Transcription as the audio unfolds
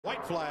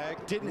White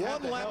flag, didn't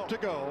have one lap to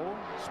go.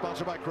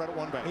 Sponsored by Credit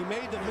One Bank. He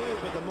made the move,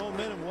 but the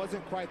momentum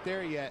wasn't quite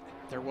there yet.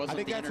 There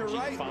wasn't. I think that's a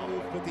right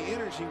move, but the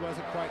energy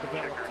wasn't quite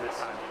developed.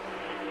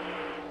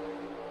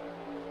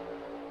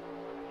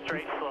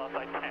 Straight slow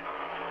side 10.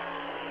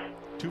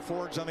 Two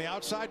Fords on the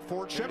outside,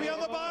 Ford Chevy on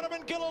the bottom,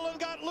 and Gilliland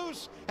got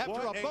loose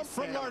after a bump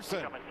from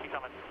Larson. He's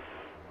coming.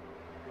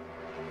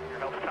 Your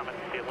help's coming.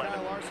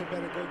 Kyle Larson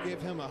better go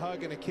give him a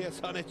hug and a kiss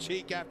on the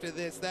cheek after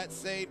this. That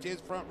saved his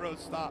front row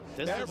stop.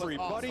 Everybody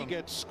awesome.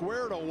 gets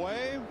squared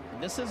away.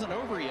 And this isn't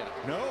over yet.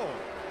 No.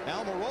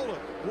 Almirola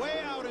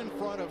way out in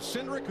front of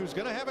Cindric, who's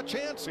going to have a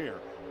chance here.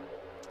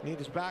 Need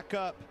his back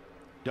up.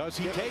 Does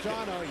he take it?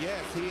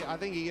 Yes, I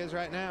think he is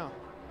right now.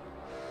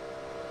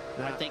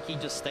 I think he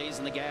just stays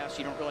in the gas.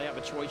 You don't really have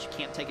a choice. You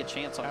can't take a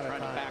chance on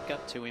trying to back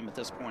up to him at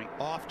this point.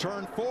 Off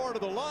turn 4 to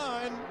the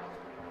line.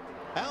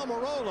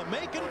 Almirola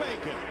making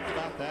bacon. How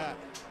about that?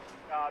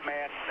 God,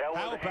 man,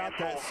 How about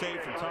that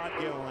save from Todd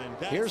Gilliland?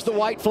 Here's the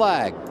white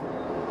flag.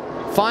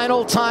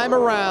 Final time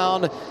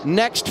around.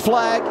 Next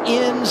flag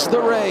ends the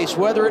race,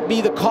 whether it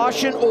be the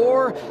caution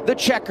or the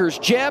checkers.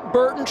 Jeb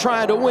Burton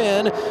trying to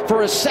win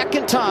for a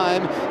second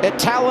time at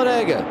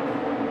Talladega.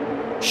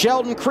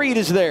 Sheldon Creed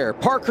is there.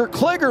 Parker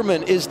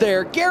Kligerman is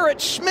there. Garrett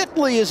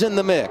Smithley is in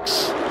the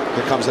mix.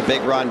 Here comes a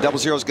big run.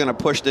 00 is going to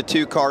push the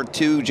 2 car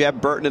to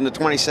Jeb Burton in the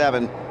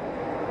 27.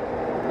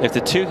 If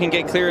the 2 can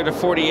get clear to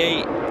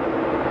 48.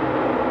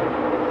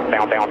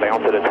 Down to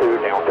the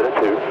 2, down to the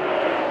 2.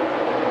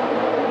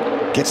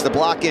 Gets the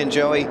block in,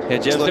 Joey. Yeah,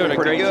 Jeb's doing a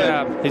great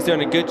job. He's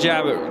doing a good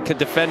job at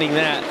defending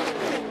that.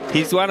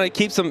 He's want to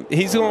keep some.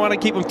 He's going to want to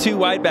keep them too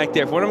wide back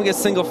there. If one of them gets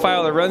single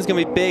file, the run's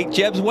going to be big.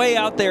 Jeb's way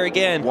out there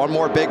again. One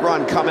more big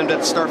run coming to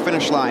the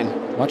start-finish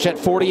line. Watch that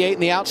 48 in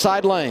the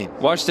outside lane.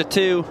 Watch the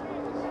 2.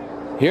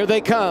 Here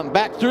they come,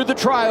 back through the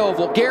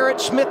tri-oval. Garrett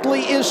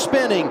Smithley is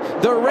spinning.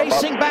 They're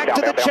racing back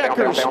to the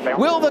checkers.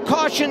 Will the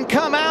caution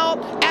come out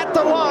at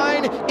the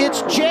line?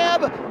 It's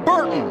Jeb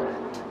Burton.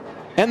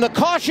 And the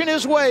caution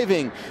is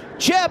waving.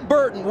 Jeb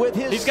Burton with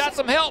his... He's got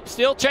some help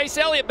still. Chase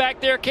Elliott back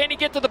there. Can he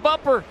get to the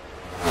bumper?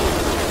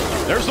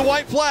 There's the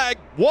white flag.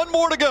 One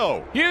more to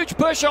go. Huge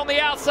push on the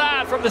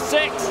outside from the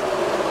 6.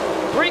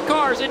 3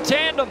 cars in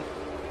tandem.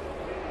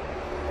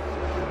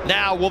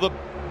 Now, will the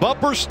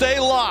bumper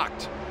stay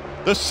locked?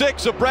 The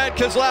 6 of Brad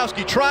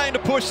Keselowski trying to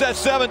push that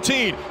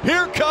 17.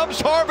 Here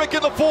comes Harvick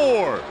in the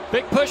 4.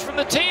 Big push from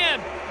the 10.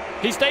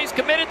 He stays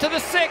committed to the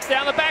 6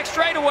 down the back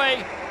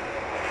straightaway.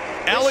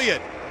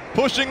 Elliott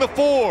pushing the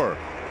 4.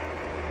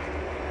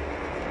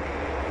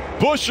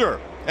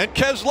 Buescher and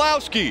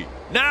Keselowski.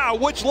 Now,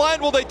 which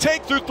line will they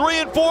take through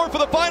 3 and 4 for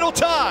the final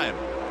time?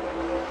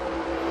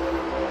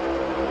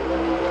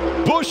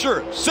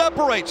 Buescher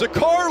separates a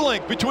car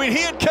length between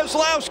he and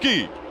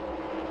Keselowski.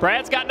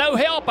 Brad's got no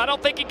help. I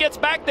don't think he gets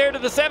back there to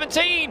the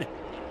 17.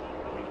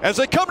 As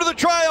they come to the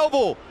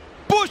tri-oval,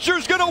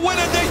 Buescher's going to win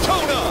at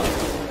Daytona.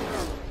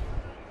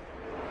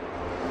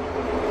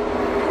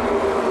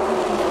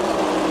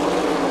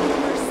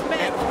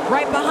 Smith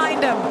right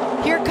behind him.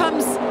 Here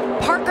comes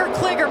Parker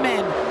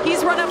Kligerman.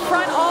 He's run up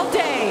front all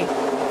day.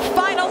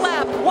 Final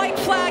lap. White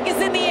flag is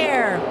in the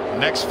air.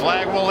 Next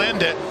flag will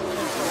end it.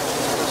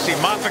 See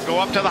Moffitt go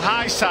up to the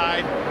high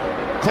side.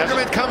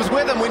 Kligerman comes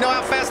with him. We know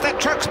how fast that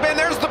truck's been.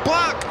 There's the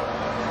block.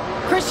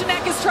 Christian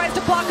Eckes tries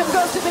to block him,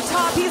 goes to the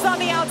top. He's on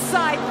the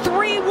outside.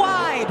 3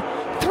 wide.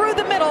 Through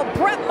the middle.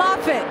 Brett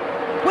Moffitt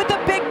with a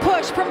big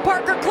push from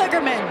Parker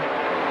Kligerman.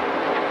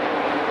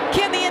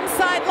 Can the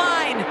inside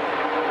line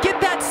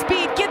get that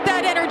speed, get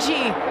that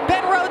energy?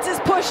 Ben Rhodes is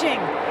pushing.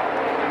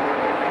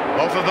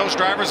 Both of those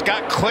drivers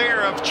got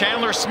clear of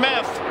Chandler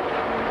Smith.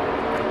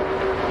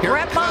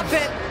 Brett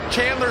Moffitt.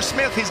 Chandler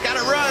Smith, he's got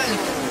to run.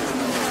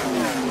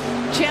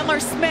 Chandler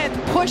Smith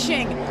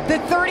pushing the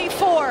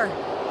 34.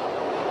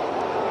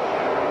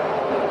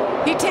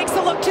 He takes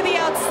a look to the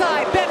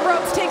outside. Ben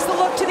Rhodes takes a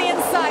look to the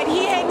inside.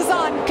 He hangs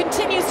on,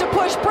 continues to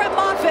push. Brett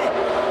Moffitt.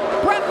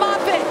 Brett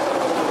Moffitt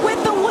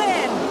with the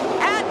win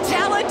at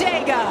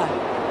Talladega.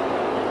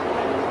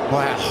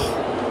 Wow.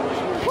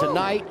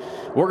 Tonight,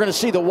 we're going to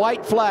see the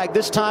white flag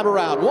this time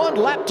around. 1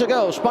 lap to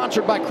go,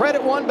 sponsored by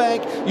Credit One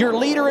Bank. Your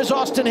leader is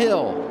Austin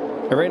Hill.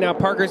 And right now,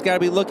 Parker's got to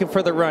be looking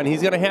for the run.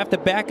 He's going to have to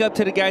back up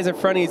to the guys in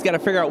front of him. He's got to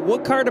figure out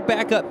what car to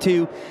back up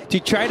to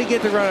try to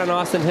get the run on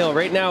Austin Hill.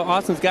 Right now,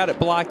 Austin's got it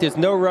blocked. There's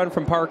no run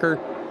from Parker.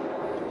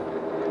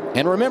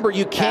 And remember,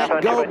 you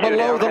can't go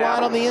below the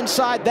line on the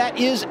inside. That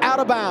is out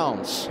of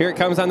bounds. Here it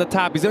comes on the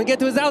top. He's going to get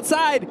to his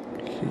outside.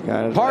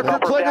 Parker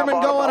Kligerman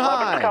going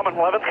high.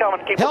 11's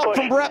coming. Keep Help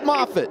from Brett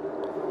Moffitt.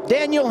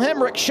 Daniel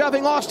Hemrick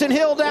shoving Austin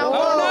Hill down low.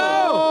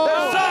 Oh, no!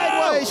 They're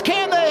sideways.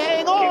 Can they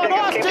hang on?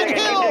 Austin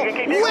Hill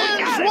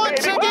wins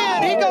once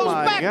again. He goes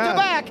back to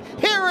back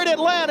here in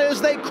Atlanta as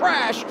they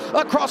crash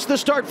across the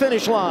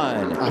start-finish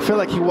line. I feel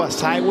like he was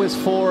sideways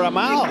for a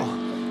mile.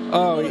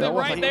 Oh, yeah.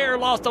 Right there,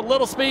 lost a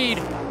little speed.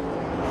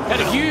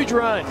 Had a huge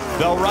run.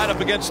 They'll ride up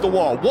against the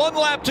wall. 1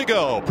 lap to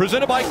go.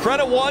 Presented by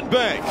Credit One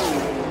Bank.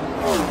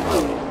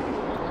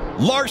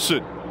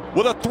 Larson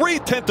with a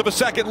 0.3 of a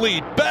second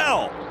lead.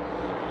 Bell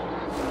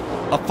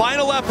A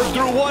final effort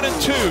through 1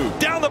 and 2.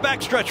 Down the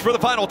backstretch for the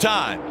final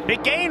time.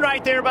 Big gain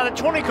right there by the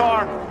 20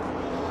 car.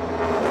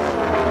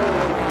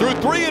 Through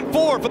 3 and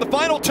 4 for the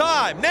final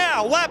time.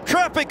 Now lap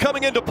traffic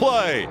coming into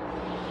play.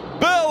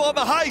 Bell on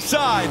the high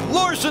side.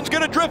 Larson's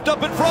going to drift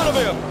up in front of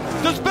him.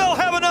 Does Bell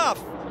have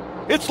enough?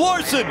 It's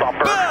Larson.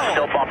 Bumper, Bell.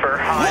 still bumper.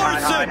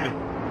 Larson.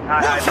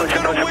 Larson's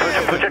going to win.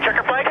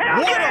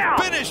 What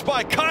a finish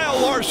by Kyle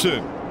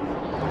Larson.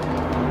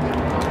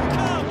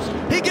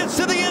 He gets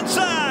to the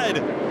inside.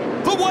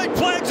 The white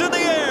flag's in the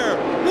air.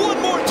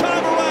 One more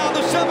time around.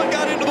 The 7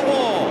 got into the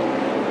wall.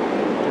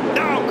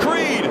 Now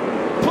Creed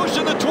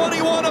pushing the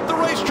 21 up the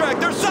racetrack.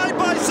 They're side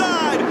by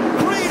side.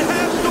 Creed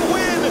has to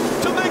win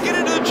to make it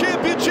into the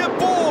championship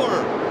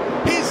 4.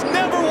 He's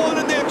never won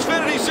in the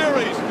Xfinity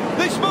Series.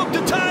 They smoked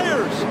the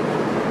tires.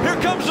 Here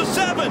comes the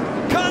 7.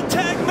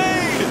 Contact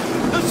made.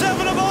 The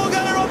 7 of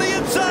Allgaier on the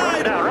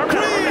inside.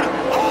 Creed.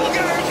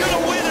 Allgaier's going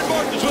to win in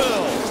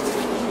Martinsville.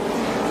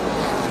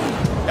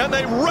 And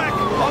they wreck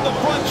on the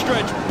front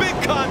stretch. Big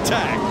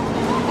contact.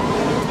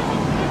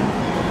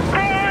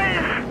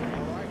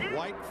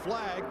 White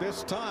flag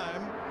this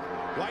time.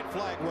 White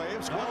flag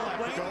waves. One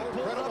lap to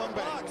go. Credit one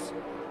box.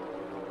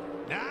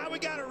 Now we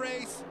got a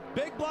race.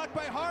 Big block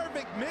by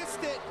Harvick.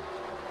 Missed it.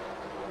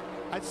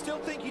 I still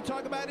think you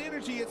talk about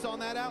energy. It's on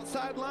that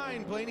outside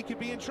line. Blaney could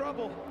be in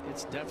trouble.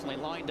 It's definitely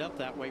lined up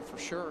that way for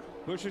sure.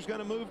 Buescher's going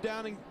to move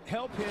down and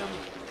help him.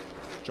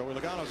 Joey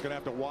Logano's going to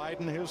have to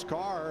widen his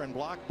car and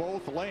block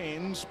both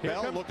lanes.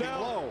 Bell looking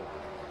low.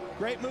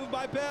 Great move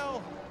by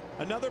Bell.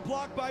 Another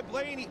block by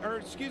Blaney, or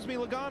excuse me,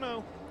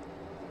 Logano.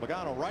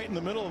 Logano right in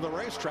the middle of the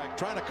racetrack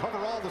trying to cover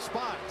all the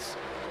spots.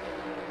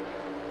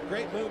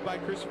 Great move by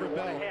Christopher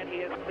Bell. Ahead, he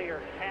is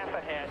clear. Half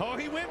ahead. Oh,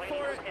 he went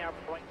for it.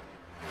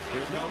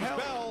 Here comes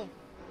Bell.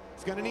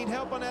 He's going to need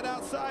help on that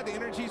outside. The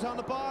energy's on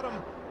the bottom.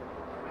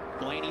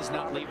 Blaney's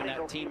not leaving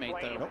that teammate,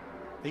 though. Nope.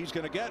 He's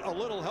going to get a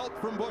little help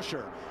from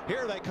Buescher.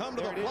 Here they come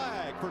to the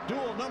flag for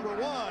duel number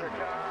 1.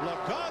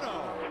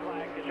 Logano.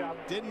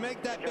 Didn't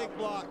make that big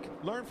block.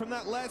 Learn from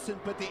that lesson,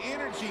 but the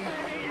energy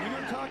we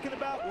were talking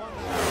about.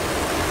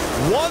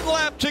 One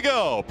lap to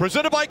go.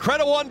 Presented by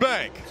Credit One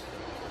Bank.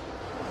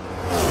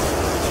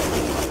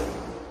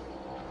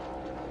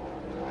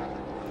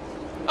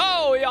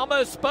 Oh, he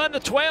almost spun the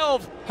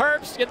 12.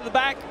 Herbst get to the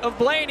back of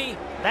Blaney.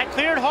 That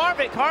cleared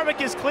Harvick. Harvick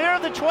is clear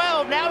of the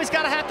 12. Now he's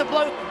got to have to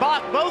block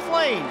both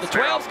lanes. The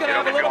 12's going to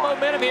have a little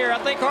momentum here. I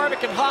think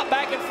Harvick can hop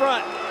back in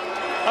front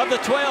of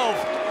the 12.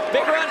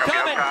 Big run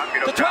coming.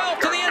 The 12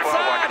 to the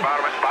inside.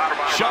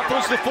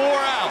 Shuffles the 4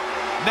 out.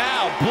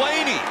 Now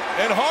Blaney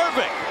and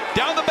Harvick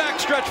down the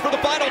backstretch for the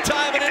final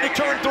time and into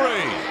turn 3.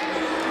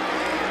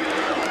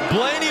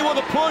 Blaney with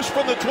a push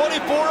from the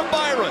 24 of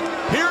Byron.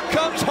 Here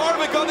comes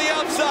Harvick on the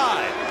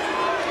outside.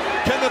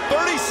 Can the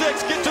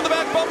 36 get to the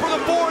back bumper of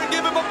the 4 and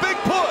give him a big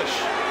push?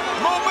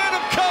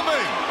 Momentum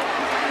coming.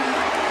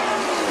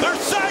 They're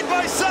side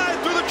by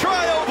side through the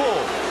tri-oval.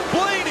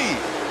 Blaney,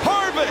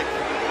 Harvick,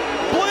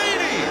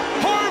 Blaney,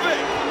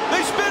 Harvick.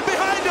 They spin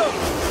behind him.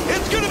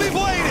 It's going to be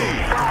Blaney.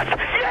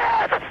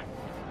 Yes!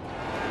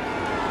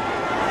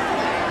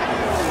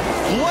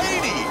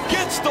 Blaney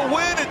gets the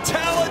win at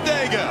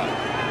Talladega.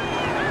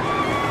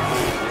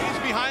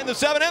 Behind the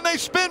 7, and they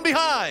spin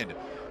behind.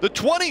 The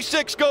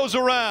 26 goes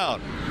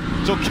around.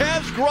 So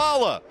Kaz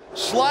Grala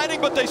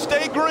sliding, but they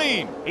stay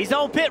green. He's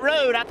on pit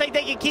road. I think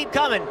they can keep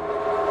coming.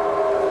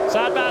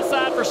 Side by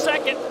side for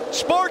second.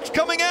 Sparks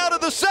coming out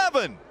of the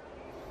 7.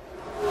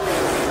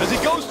 As he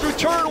goes through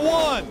turn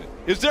 1.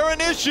 Is there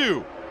an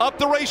issue? Up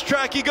the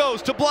racetrack he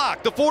goes to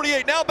block the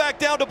 48. Now back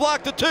down to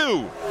block the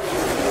 2.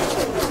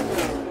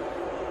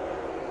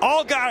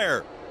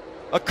 Allgaier,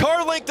 a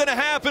car length and a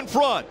half in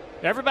front.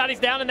 Everybody's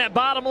down in that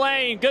bottom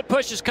lane. Good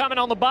push is coming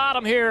on the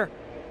bottom here.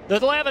 The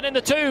 11 and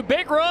the 2.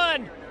 Big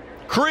run.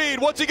 Creed,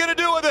 what's he going to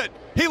do with it?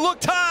 He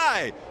looked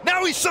high.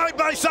 Now he's side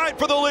by side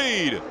for the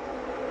lead.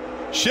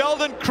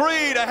 Sheldon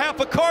Creed, a half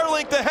a car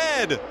length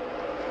ahead.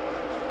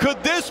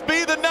 Could this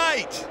be the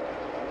night?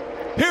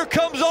 Here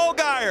comes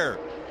Allgaier.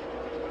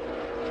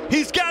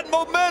 He's got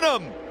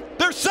momentum.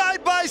 They're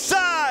side by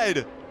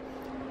side.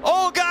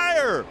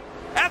 Allgaier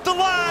at the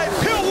line.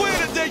 He'll win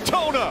at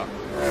Daytona.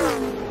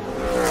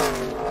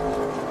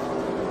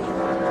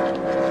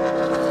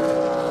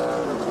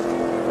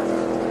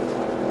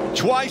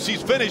 Twice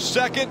he's finished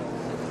second.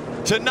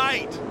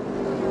 Tonight,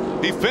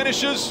 he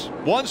finishes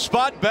one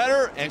spot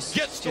better and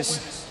gets to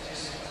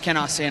win.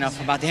 Cannot say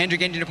enough about the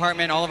Hendrick Engine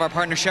Department, all of our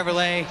partners,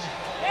 Chevrolet,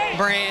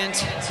 Brandt,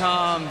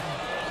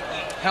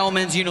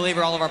 Hellman's,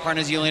 Unilever, all of our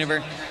partners,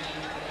 Unilever.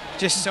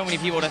 Just so many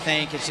people to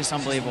thank. It's just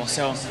unbelievable.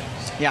 So,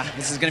 yeah,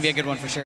 this is going to be a good one for sure.